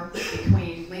about the work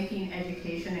between linking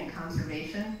education and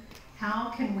conservation. How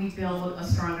can we build a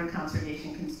stronger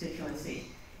conservation constituency?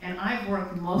 And I've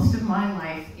worked most of my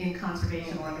life in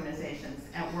conservation organizations,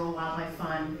 at World Wildlife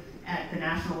Fund, at the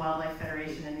National Wildlife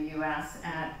Federation in the US,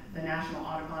 at the National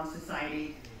Audubon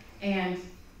Society. And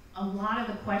a lot of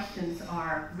the questions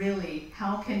are really,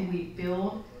 how can we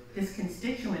build this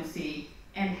constituency,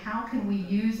 and how can we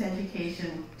use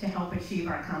education to help achieve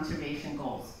our conservation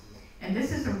goals? And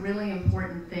this is a really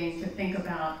important thing to think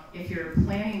about if you're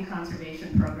planning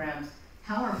conservation programs.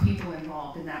 How are people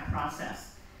involved in that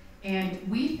process? And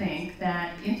we think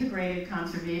that integrated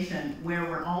conservation, where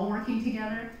we're all working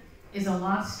together, is a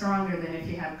lot stronger than if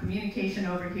you have communication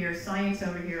over here, science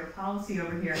over here, policy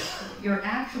over here. You're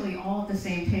actually all at the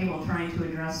same table trying to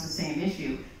address the same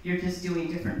issue. You're just doing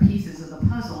different pieces of the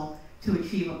puzzle to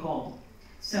achieve a goal.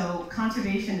 So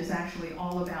conservation is actually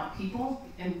all about people,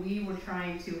 and we were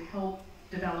trying to help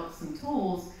develop some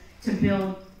tools to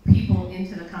build people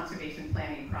into the conservation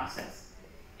planning process.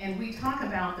 And we talk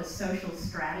about the social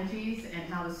strategies and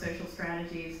how the social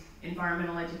strategies,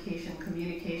 environmental education,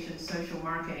 communication, social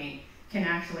marketing, can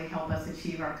actually help us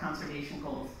achieve our conservation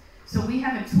goals. So we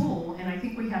have a tool, and I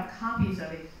think we have copies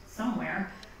of it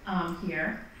somewhere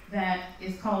here, that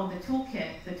is called the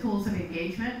Toolkit, the Tools of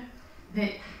Engagement,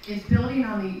 that is building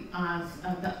on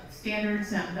the standards,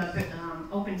 the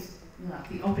open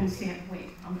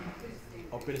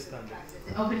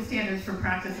standards for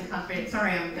practice and conservation.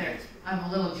 Sorry, I'm a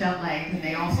little jet lagged, and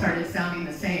they all started sounding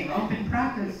the same. Open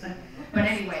practice. But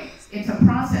anyway, it's a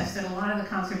process that a lot of the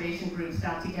conservation groups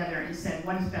got together and said,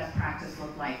 what does best practice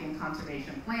look like in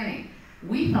conservation planning?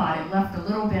 We thought it left a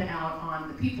little bit out on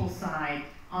the people's side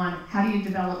on how do you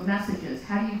develop messages,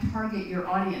 how do you target your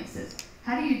audiences,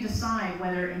 how do you decide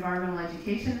whether environmental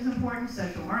education is important,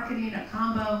 social marketing, a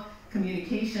combo,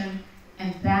 communication,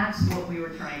 and that's what we were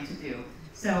trying to do.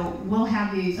 So we'll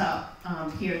have these up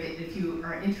here that if you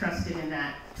are interested in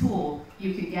that tool,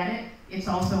 you can get it. It's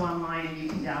also online and you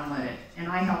can download it. And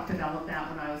I helped develop that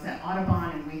when I was at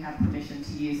Audubon, and we have permission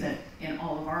to use it in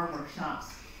all of our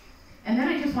workshops. And then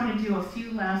I just want to do a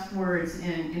few last words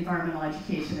in environmental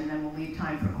education, and then we'll leave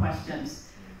time for questions.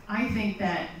 I think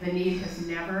that the need has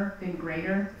never been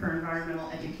greater for environmental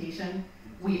education.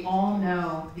 We all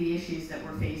know the issues that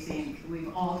we're facing.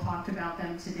 We've all talked about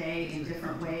them today in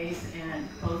different ways, and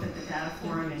both at the data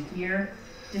forum and here.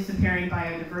 Disappearing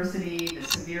biodiversity, the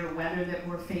severe weather that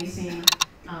we're facing,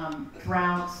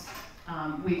 droughts.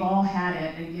 We've all had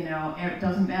it, and it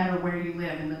doesn't matter where you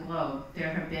live in the globe. There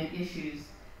have been issues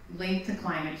linked to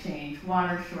climate change,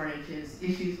 water shortages,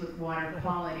 issues with water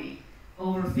quality,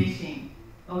 overfishing,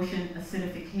 ocean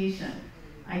acidification.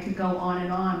 I could go on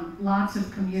and on. Lots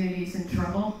of communities in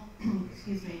trouble,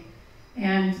 excuse me.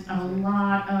 And a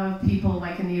lot of people,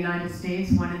 like in the United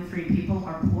States, 1 in 3 people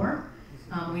are poor.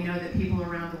 We know that people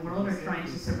around the world are trying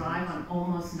to survive on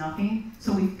almost nothing.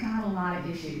 So we've got a lot of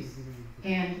issues.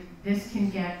 And this can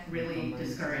get really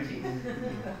discouraging.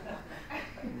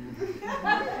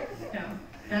 No,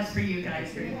 that's for you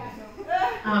guys.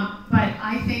 But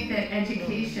I think that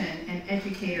education and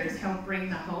educators help bring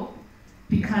the hope,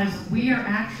 because we are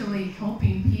actually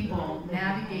helping people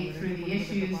navigate through the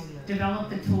issues, develop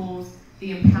the tools,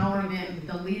 the empowerment,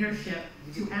 the leadership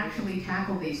to actually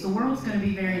tackle these. The world's going to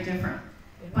be very different,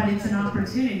 but it's an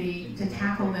opportunity to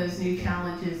tackle those new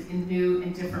challenges in new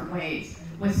and different ways,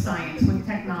 with science, with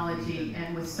technology,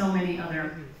 and with so many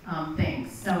other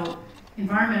things. So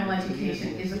environmental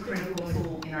education is a critical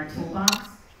tool in our toolbox,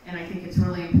 and I think it's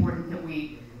really important that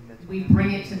we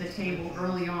bring it to the table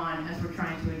early on as we're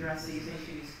trying to address these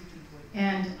issues.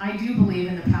 And I do believe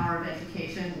in the power of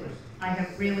education. I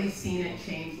have really seen it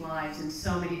change lives in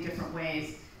so many different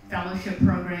ways. Fellowship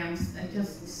programs,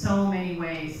 just so many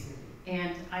ways.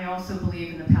 And I also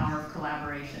believe in the power of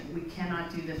collaboration. We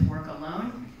cannot do this work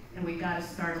alone, and we've got to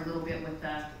start a little bit with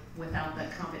without the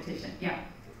competition. Yeah,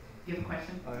 you have a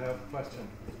question? I have a question.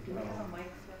 Do we have a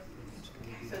mic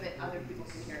so that other people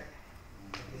can hear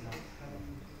it?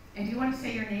 And do you want to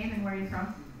say your name and where you're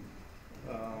from?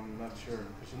 Not sure,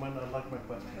 because you might not like my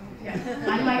question. Yeah,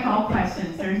 I like all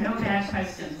questions. There's no bad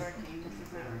questions.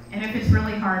 And if it's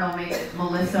really hard, I'll make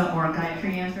Melissa or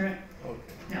Gayatri answer it. Okay.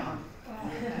 No.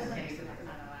 Just kidding.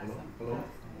 Hello?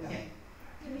 Yeah.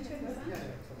 Can we turn this on?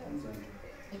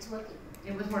 It's working.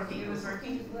 It was working. It was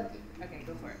working? It's working. Okay,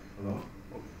 go for it. Hello?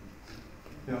 Okay.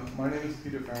 Yeah, my name is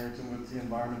Peter Farrington with the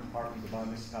Environment Department of my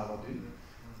municipality.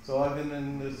 So I've been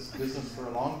in this business for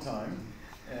a long time,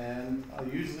 and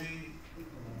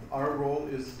our role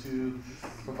is to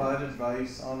provide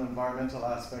advice on environmental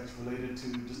aspects related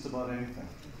to just about anything.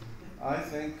 I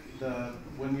think that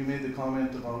when you made the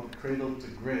comment about cradle to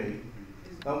grave,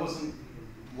 that wasn't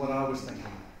what I was thinking.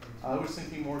 I was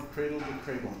thinking more cradle to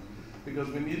cradle, because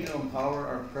we need to empower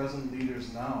our present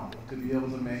leaders now to be able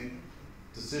to make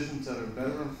decisions that are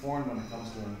better informed when it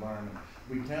comes to the environment.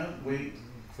 We can't wait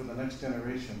for the next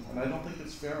generation, and I don't think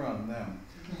it's fair on them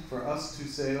for us to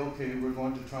say, okay, we're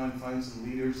going to try and find some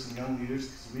leaders, some young leaders,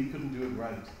 because we couldn't do it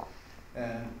right.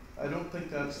 And I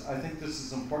think this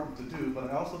is important to do, but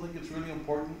I also think it's really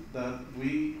important that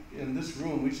we, in this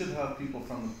room, we should have people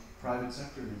from the private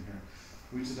sector in here.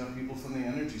 We should have people from the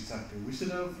energy sector. We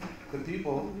should have the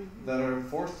people that are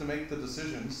forced to make the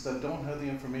decisions that don't have the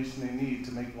information they need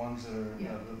to make ones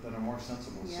that are more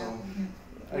sensible. Yeah. So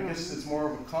I guess it's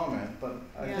more of a comment, but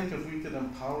I think if we could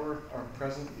empower our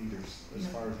present leaders as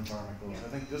far as environment goes, I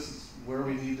think this is where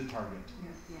we need to target.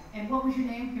 And what was your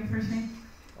name, your first name?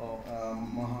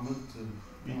 Mohammed.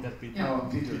 Peter. No,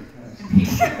 Peter.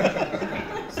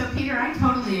 So Peter, I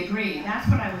totally agree. That's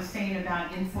what I was saying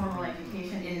about informal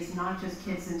education. It is not just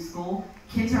kids in school.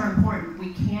 Kids are important.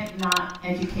 We can't not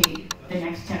educate the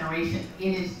next generation.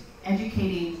 It is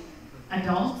educating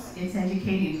adults, it's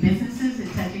educating businesses,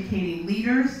 it's educating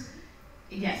leaders.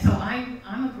 Yeah, so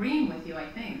I'm agreeing with you, I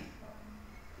think.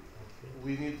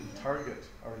 We need to target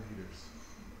our leaders.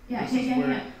 Yeah,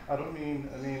 I don't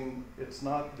mean,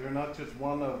 they're not just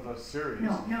one of a series.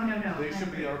 No. They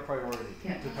should be our priority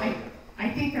to target. I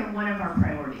think they're one of our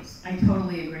priorities. I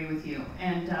totally agree with you.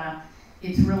 And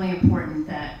it's really important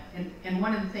that, and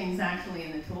one of the things actually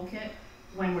in the toolkit,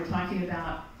 when we're talking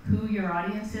about who your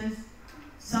audience is,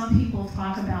 some people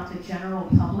talk about the general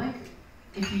public.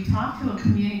 If you talk to a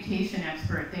communication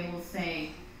expert, they will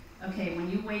say, okay, when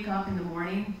you wake up in the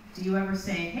morning, do you ever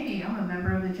say, hey, I'm a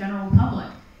member of the general public?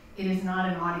 It is not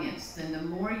an audience. Then the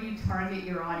more you target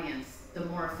your audience, the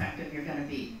more effective you're going to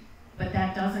be. But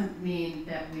that doesn't mean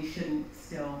that we shouldn't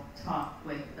still talk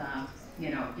with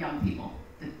young people.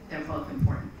 They're both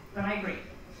important. But I agree.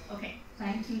 Okay.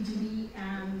 Thank you, Judy.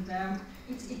 And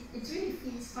it really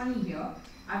feels funny here.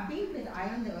 I've been with Eye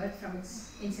on the Earth from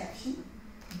its inception,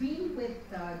 been with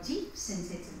Jeep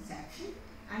since its inception,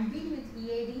 and been with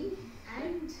EAD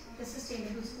and the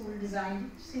Sustainable School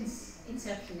Design since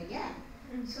inception again.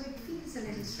 So it feels a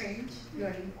little strange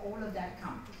hearing all of that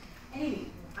come. Anyway,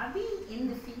 I've been in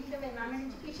the field of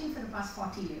environmental education for the past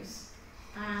 40 years.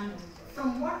 And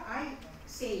from what I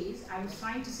say is, I was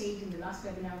trying to say it in the last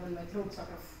webinar when my throat sort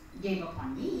of gave up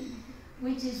on me,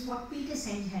 which is what Peter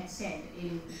Senge had said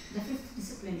in the 5th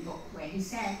Discipline book, where he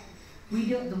said,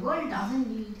 the world doesn't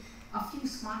need a few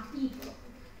smart people.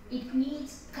 It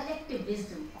needs collective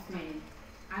wisdom of many.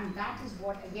 And that is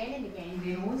what, again and again,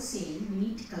 we're all saying, we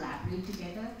need to collaborate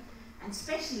together. And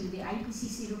especially with the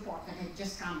IPCC report that had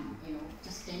just come,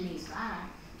 just 10 days back,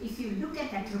 if you look at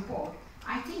that report,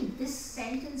 I think this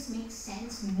sentence makes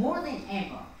sense more than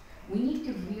ever. We need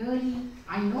to really,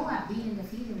 I know I've been in the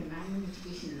field of environment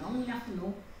education long enough to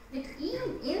know that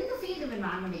even in the field of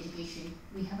environment education,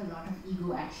 we have a lot of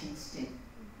ego action still.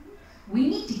 We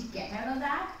need to get out of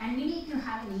that, and we need to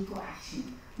have an ego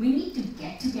action. We need to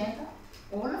get together,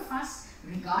 all of us,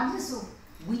 regardless of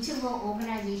whichever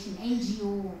organization,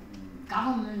 NGO,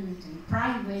 government, and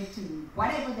private, and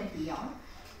whatever that we are,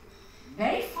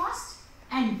 very fast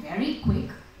and very quick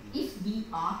if we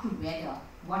are to weather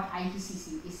what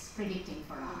IPCC is predicting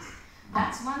for us.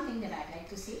 That's one thing that I'd like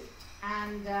to say.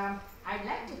 And I'd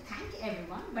like to thank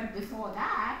everyone, but before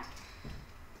that,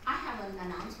 I have an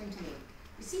announcement to make.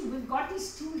 You see, we've got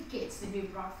these toolkits that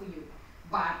we've brought for you,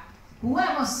 but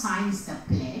whoever signs the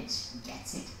pledge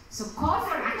gets it. So call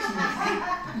for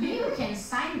action. You can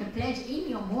sign the pledge in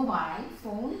your mobile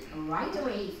phone right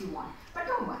away if you want. But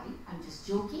don't worry, I'm just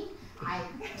joking. I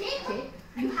take it.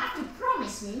 You have to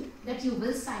promise me that you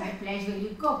will sign the pledge when you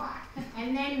go back,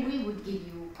 and then we would give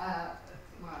you a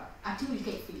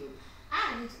toolkit for you.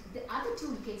 And the other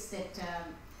toolkits that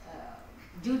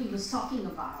Judy was talking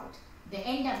about, the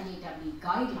NAAW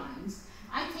guidelines,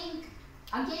 I think,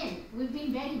 again, we've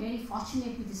been very, very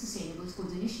fortunate with the Sustainable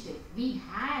Schools Initiative. We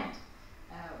had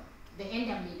the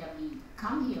NAAW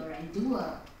come here and do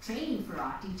a training for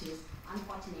our teachers.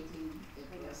 Unfortunately,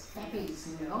 Pepe is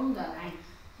no longer, and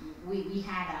we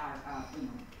had our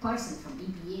person from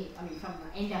EPA, from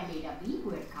NAAW who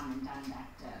had come and done that.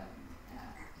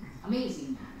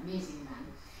 Amazing man.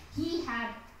 He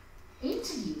had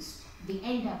introduced the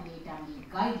NAAW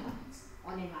guidelines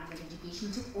on environment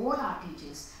education to all our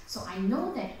teachers. So I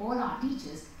know that all our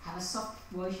teachers have a soft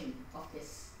version of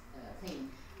this thing.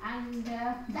 And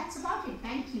that's about it.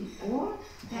 Thank you all.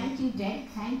 Thank you, Deb.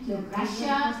 Thank you,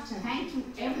 Rasha. Thank you,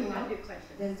 everyone.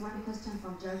 There's one question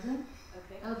from Jordan.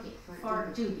 Okay,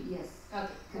 for Judy. Yes. Okay,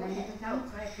 Can I have it now?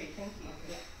 Gayatri, thank you.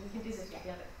 Yeah. We can do this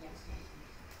together.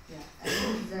 This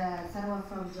is Sarwa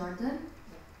from Jordan.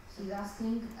 She's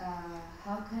asking,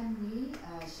 how can we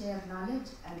share knowledge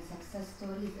and success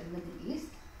stories in Middle East?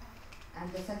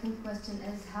 And the second question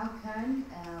is, how can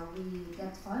we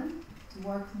get fund to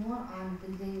work more on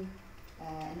building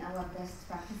in our best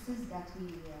practices that we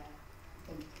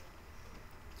think?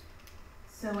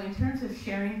 So in terms of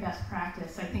sharing best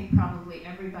practice, I think probably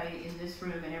everybody in this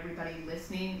room and everybody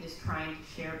listening is trying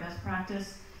to share best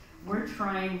practice. We're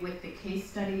trying with the case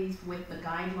studies, with the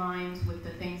guidelines, with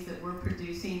the things that we're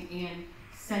producing and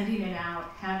sending it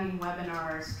out, having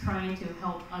webinars, trying to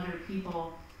help other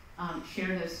people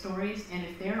share those stories. And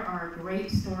if there are great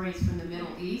stories from the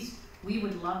Middle East, we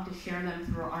would love to share them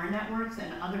through our networks,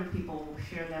 and other people will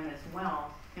share them as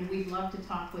well. And we'd love to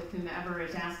talk with whomever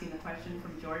is asking the question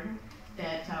from Jordan,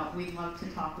 that we'd love to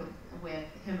talk with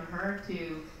him or her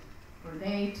or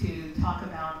they to talk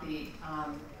about the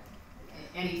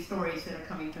any stories that are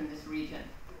coming from this region.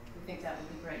 We think that would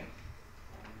be great.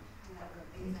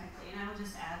 Exactly, and I will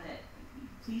just add that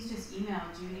please just email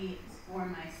Judy or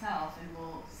myself and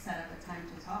we'll set up a time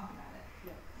to talk about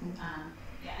it.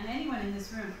 Yeah, and anyone in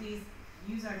this room, please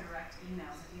use our direct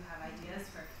emails if you have ideas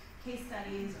for case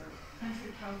studies or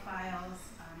country profiles.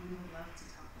 We would love to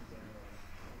talk with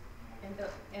you.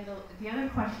 And the other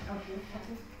question,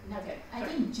 Okay. I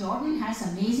think Jordan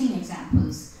has amazing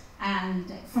examples,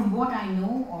 and from what I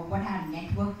know or what I've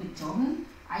networked with Jordan,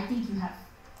 I think you have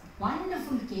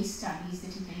wonderful case studies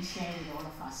that you can share with all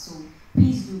of us. So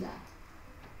please do that.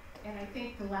 And I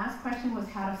think the last question was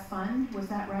how to fund. Was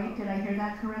that right? Did I hear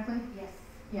that correctly? Yes.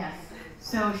 Yes.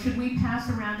 So should we pass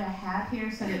around a hat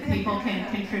here so that people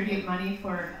can contribute money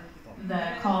for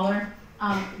the caller?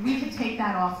 We could take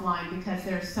that offline because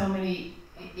there's so many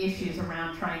issues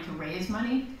around trying to raise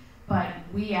money, but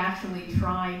we actually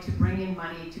try to bring in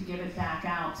money to give it back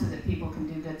out so that people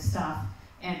can do good stuff.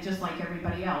 And just like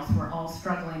everybody else, we're all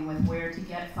struggling with where to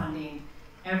get funding.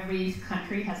 Every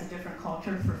country has a different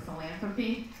culture for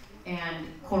philanthropy, and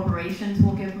corporations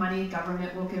will give money,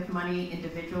 government will give money,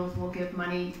 individuals will give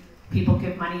money, people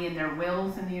give money in their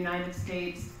wills in the United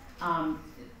States.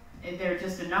 There are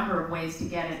just a number of ways to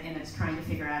get it, and it's trying to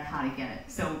figure out how to get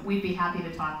it. So we'd be happy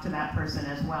to talk to that person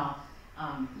as well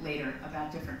later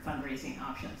about different fundraising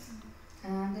options.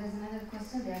 And there is another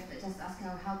question. They're just asking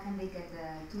how can they get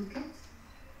the toolkit?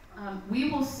 We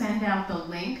will send out the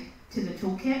link to the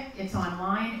toolkit. It's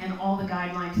online, and all the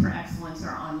guidelines for excellence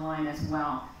are online as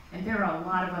well. And there are a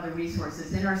lot of other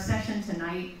resources. In our session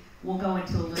tonight, we'll go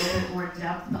into a little bit more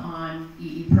depth on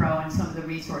EE Pro and some of the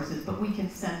resources, but we can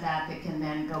send that can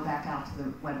then go back out to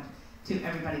the web, to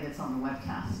everybody that's on the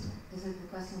webcast. This is the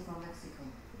question from Mexico.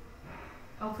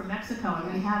 Oh, from Mexico,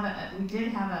 and we did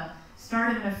have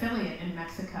started an affiliate in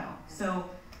Mexico. So,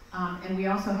 and we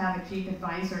also have a Jeep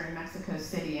advisor in Mexico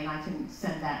City, and I can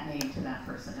send that name to that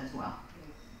person as well.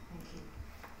 Thank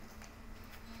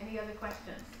you. Any other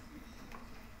questions?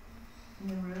 In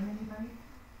the room, anybody?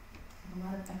 A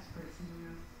lot of experts in the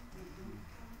room.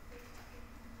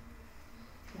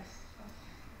 Yes.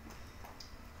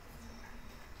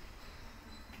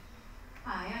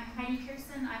 Hi, I'm Heidi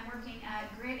Kirsten. I'm working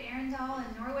at Grid Arendal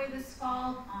in Norway this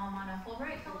fall on a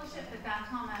Fulbright fellowship, but back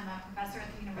home I'm a professor at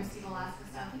the University of Alaska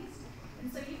Southeast.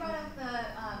 And so you brought up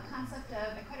the concept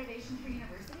of accreditation for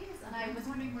universities, and I was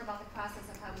wondering more about the process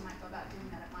of how we might go about doing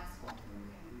that at my school.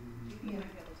 Yeah. You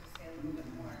might be able to say a little bit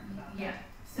more about Yeah. that.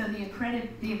 So the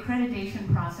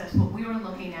accreditation process, what we were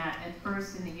looking at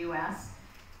first in the U.S.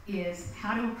 is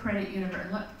how to accredit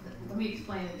universities. Let me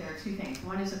explain that there are two things.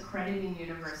 One is accrediting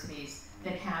universities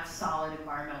that have solid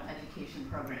environmental education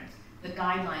programs. The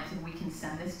guidelines, and we can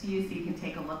send this to you so you can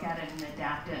take a look at it and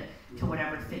adapt it to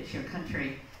whatever fits your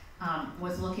country,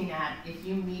 was looking at if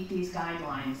you meet these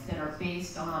guidelines that are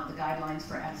based on the guidelines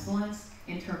for excellence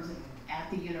in terms of at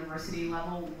the university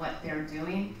level what they're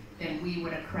doing, then we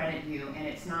would accredit you. And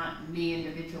it's not me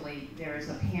individually, there is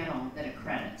a panel that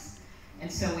accredits.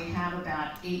 And so we have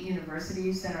about 8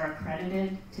 universities that are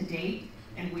accredited to date,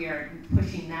 and we are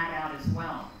pushing that out as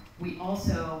well. We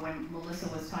also, when Melissa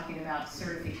was talking about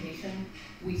certification,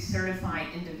 we certify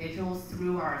individuals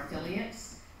through our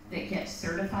affiliates that get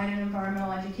certified in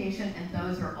environmental education, and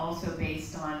those are also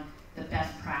based on the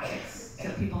best practice.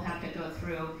 So people have to go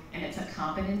through, and it's a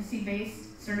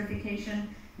competency-based certification,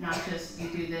 not just you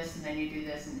do this and then you do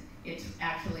this, and it's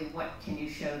actually what can you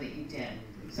show that you did.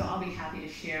 So I'll be happy to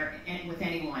share with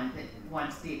anyone that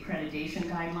wants the accreditation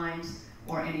guidelines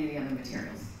or any of the other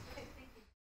materials.